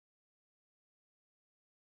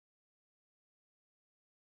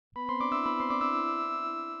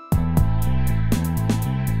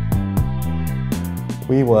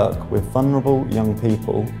We work with vulnerable young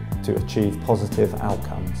people to achieve positive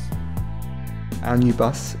outcomes. Our new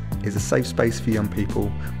bus is a safe space for young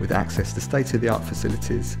people with access to state-of-the-art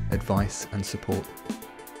facilities, advice and support.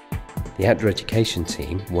 The outdoor education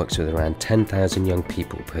team works with around 10,000 young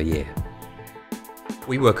people per year.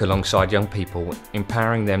 We work alongside young people,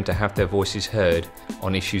 empowering them to have their voices heard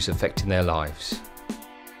on issues affecting their lives.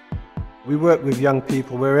 We work with young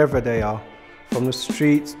people wherever they are, from the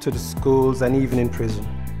streets to the schools and even in prison.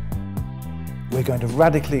 We're going to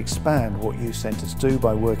radically expand what youth centres do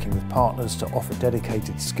by working with partners to offer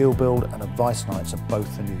dedicated skill build and advice nights at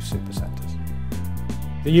both the new super centres.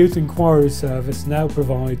 The Youth Inquiry Service now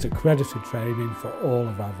provides accredited training for all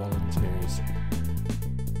of our volunteers.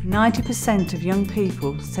 90% of young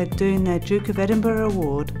people said doing their Duke of Edinburgh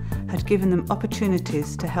Award had given them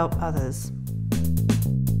opportunities to help others.